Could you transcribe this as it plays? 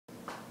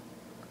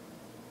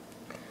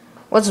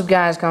What's up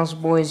guys, Console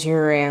Boys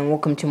here and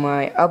welcome to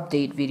my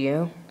update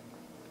video.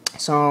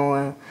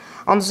 So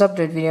on this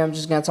update video I'm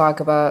just going to talk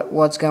about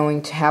what's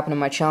going to happen in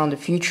my channel in the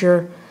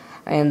future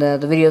and the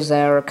videos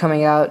that are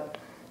coming out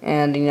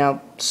and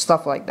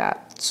stuff like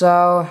that.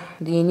 So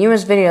the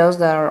newest videos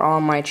that are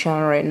on my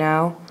channel right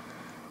now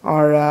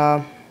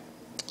are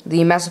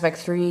the Mass Effect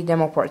 3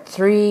 demo part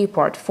 3,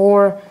 part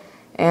 4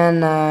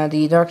 and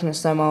the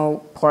Darkness demo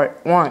part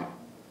 1.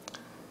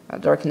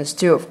 Darkness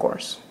 2 of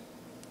course.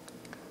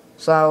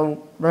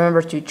 So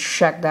remember to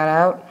check that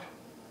out,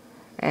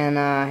 and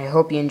I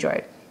hope you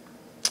enjoyed.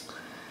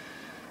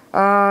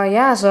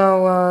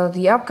 So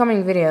the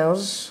upcoming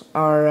videos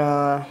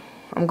are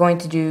I'm going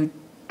to do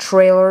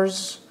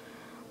trailers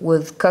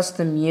with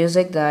custom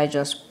music that I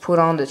just put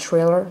on the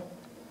trailer,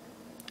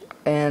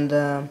 and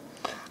I'm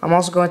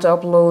also going to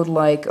upload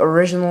like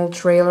original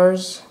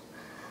trailers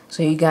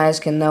so you guys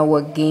can know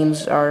what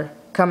games are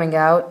coming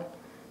out,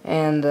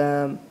 and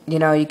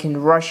you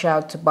can rush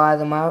out to buy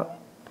them out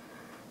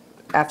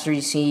after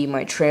you see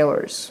my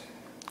trailers.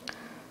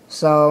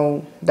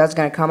 So that's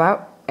gonna come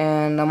out,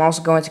 and I'm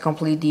also going to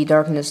complete the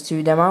Darkness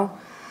 2 demo,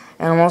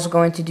 and I'm also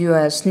going to do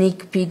a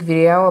sneak peek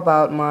video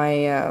about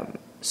my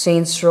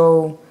Saints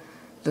Row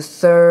the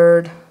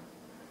third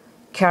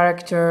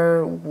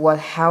character, what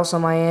house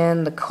am I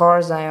in, the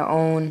cars I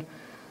own.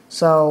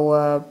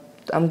 So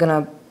I'm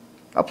gonna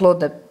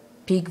upload the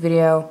peek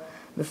video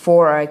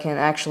before I can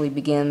actually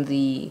begin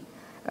the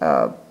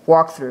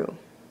walkthrough.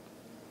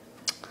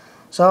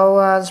 So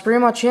that's pretty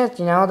much it.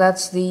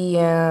 That's the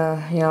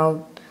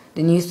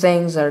the new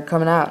things that are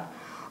coming out.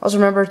 Also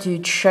remember to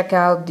check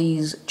out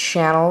these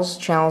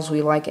channels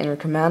we like and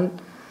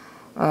recommend.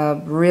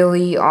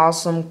 Really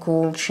awesome,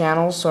 cool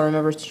channels. So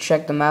remember to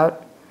check them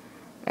out,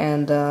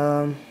 and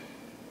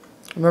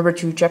remember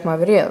to check my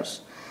videos.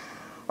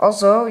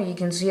 Also, you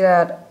can see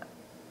that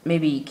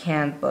maybe you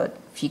can't, but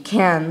if you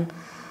can,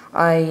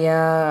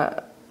 now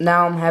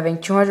I'm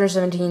having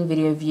 217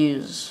 video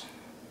views.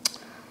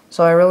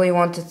 So I really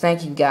want to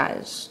thank you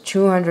guys.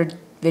 200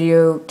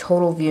 video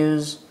total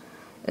views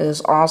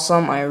is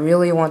awesome. I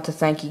really want to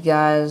thank you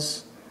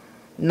guys.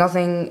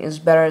 Nothing is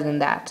better than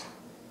that.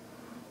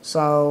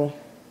 So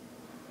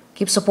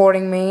keep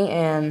supporting me,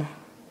 and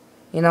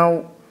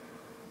we're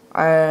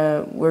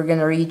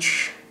gonna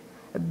reach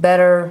a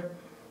better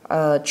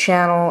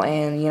channel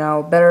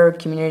and better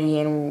community,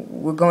 and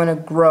we're going to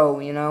grow.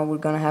 We're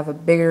gonna have a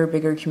bigger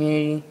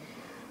community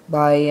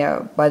by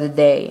the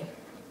day.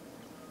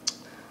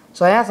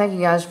 So yeah, thank you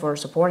guys for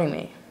supporting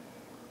me.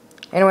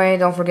 Anyway,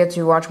 don't forget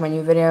to watch my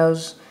new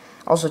videos.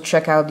 Also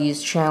check out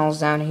these channels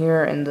down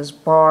here in this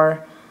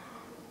bar.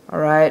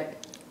 Alright,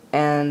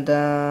 and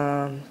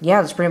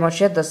yeah, that's pretty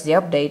much it. That's the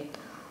update.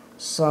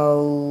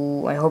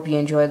 So I hope you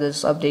enjoyed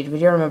this update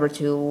video. Remember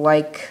to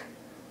like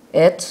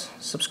it,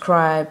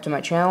 subscribe to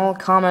my channel,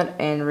 comment,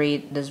 and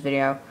rate this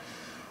video.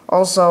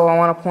 Also, I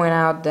want to point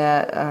out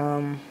that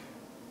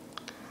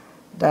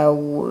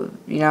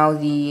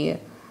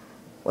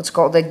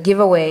the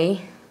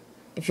giveaway.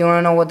 If you want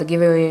to know what the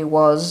giveaway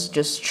was,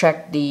 just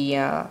check the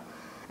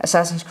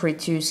Assassin's Creed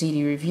 2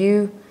 CD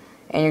review,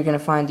 and you're gonna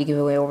find the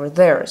giveaway over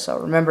there. So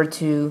remember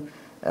to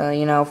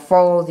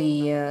follow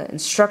the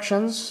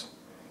instructions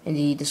in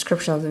the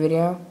description of the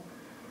video,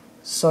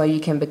 so you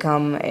can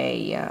become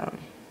a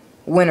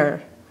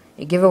winner,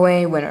 a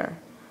giveaway winner.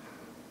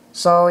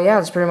 So yeah,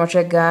 that's pretty much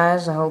it,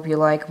 guys. I hope you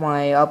like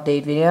my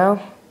update video.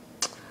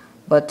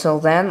 But till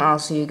then, I'll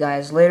see you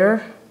guys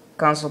later.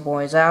 Console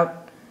Boys out.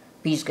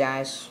 Peace,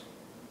 guys.